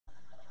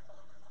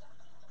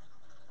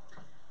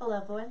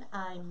Hello everyone,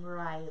 I'm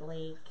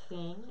Riley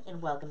King, and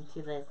welcome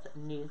to this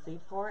news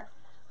report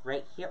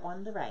right here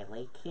on the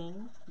Riley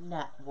King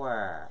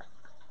Network.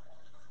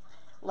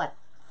 Let's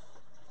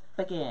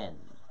begin.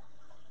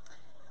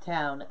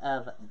 Town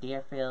of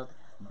Deerfield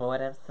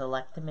Board of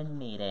Selectmen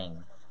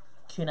meeting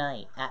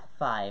tonight at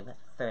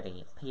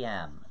 5:30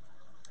 p.m.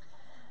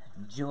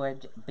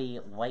 George B.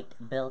 White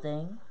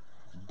Building,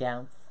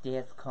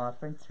 downstairs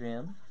conference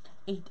room,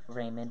 8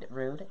 Raymond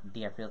Road,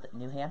 Deerfield,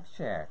 New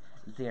Hampshire,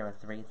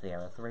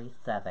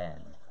 03037.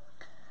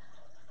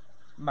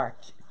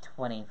 March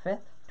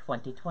 25th,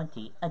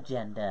 2020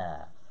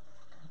 agenda.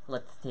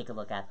 Let's take a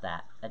look at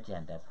that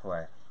agenda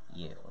for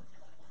you.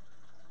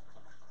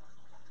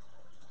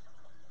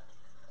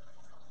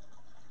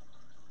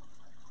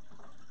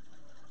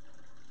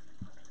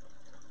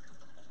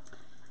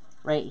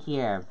 Right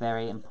here,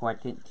 very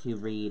important to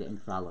read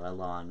and follow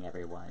along,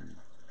 everyone.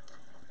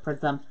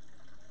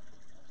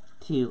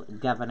 To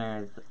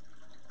Governor's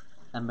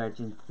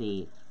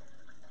Emergency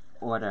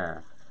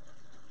Order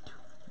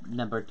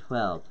number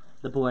 12.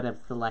 The Board of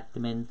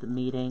Selectmen's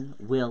meeting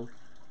will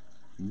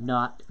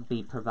not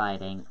be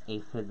providing a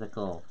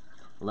physical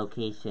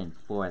location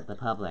for the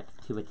public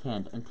to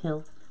attend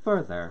until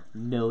further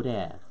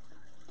notice.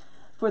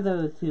 For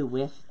those who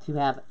wish to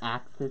have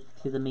access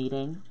to the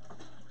meeting,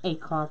 a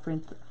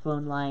conference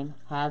phone line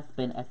has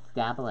been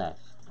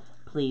established.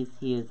 Please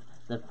use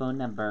the phone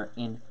number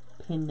and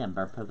PIN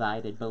number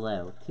provided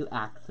below to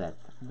access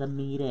the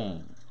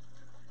meeting.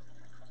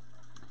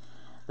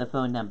 The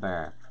phone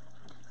number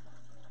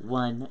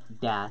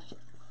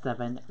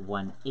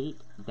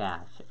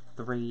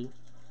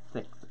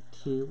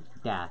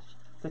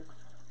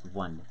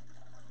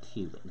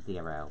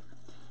 1-718-362-6120,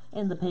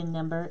 and the PIN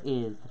number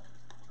is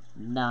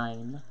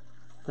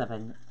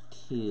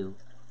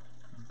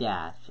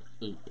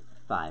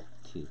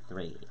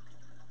 972-8523.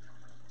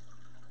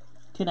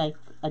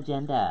 Tonight's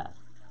agenda: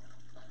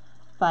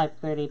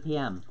 5:30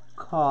 p.m.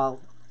 Call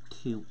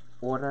to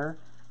order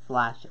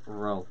 /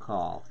 roll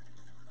call.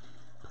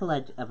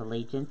 Pledge of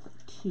Allegiance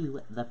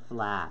to the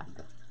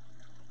flag.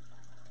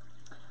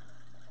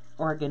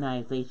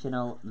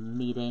 Organizational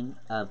meeting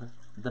of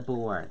the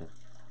board.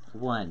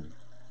 1.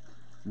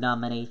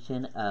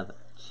 Nomination of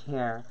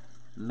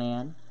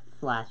chairman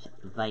 /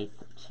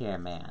 vice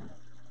chairman.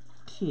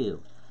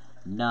 2.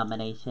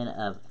 Nomination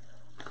of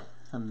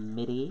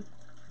committee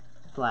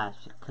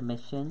 /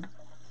 commission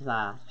 /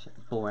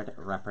 board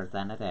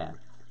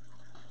representatives.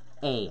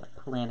 A.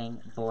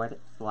 Planning board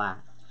 /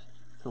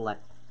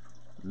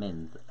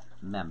 Selectmen's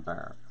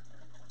member.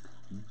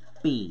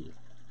 B.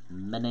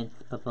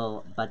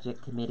 Municipal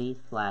Budget Committee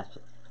 /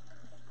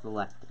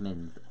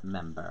 Selectmen's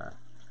member.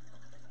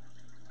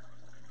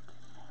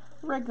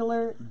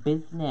 Regular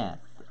business.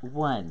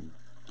 1.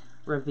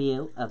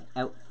 Review of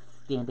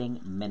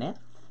outstanding minutes.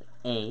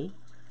 A.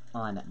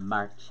 On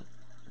March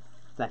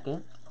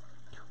 2nd,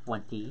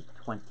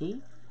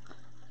 2020.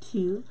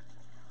 2.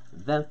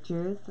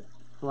 Vouchers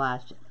 /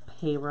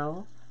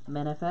 payroll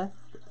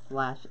manifest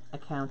 /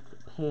 accounts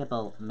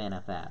payable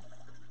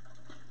manifest.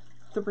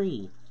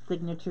 3.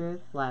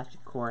 Signatures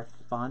 /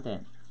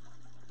 correspondence.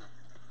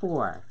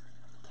 4.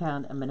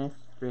 Town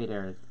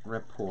Administrator's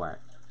Report.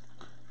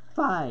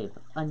 5.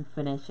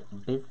 Unfinished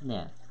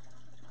business.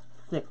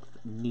 6.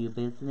 New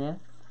business.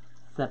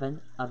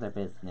 7. Other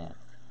business.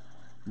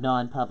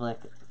 Non-public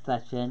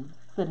session.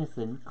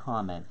 Citizen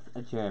comments.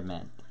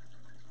 Adjournment.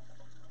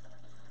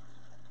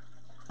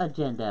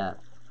 Agenda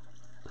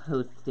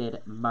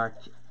posted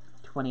March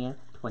 20th,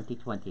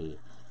 2020.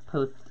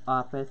 Post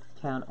office,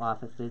 town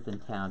offices,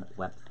 and town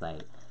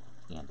website,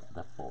 and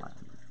the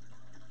forum.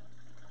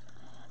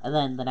 And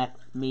then the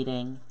next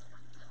meeting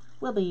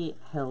will be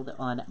held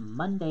on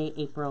Monday,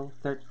 April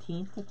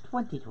 13th,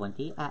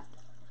 2020 at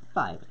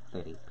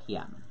 5:30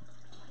 p.m.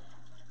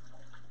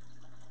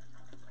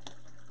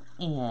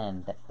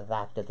 And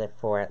that is it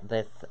for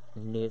this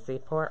news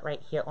report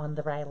right here on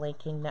the Riley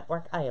King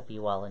Network. I hope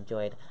you all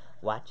enjoyed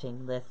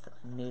watching this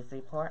news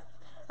report.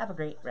 Have a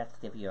great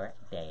rest of your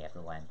day,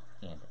 everyone,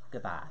 and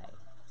goodbye.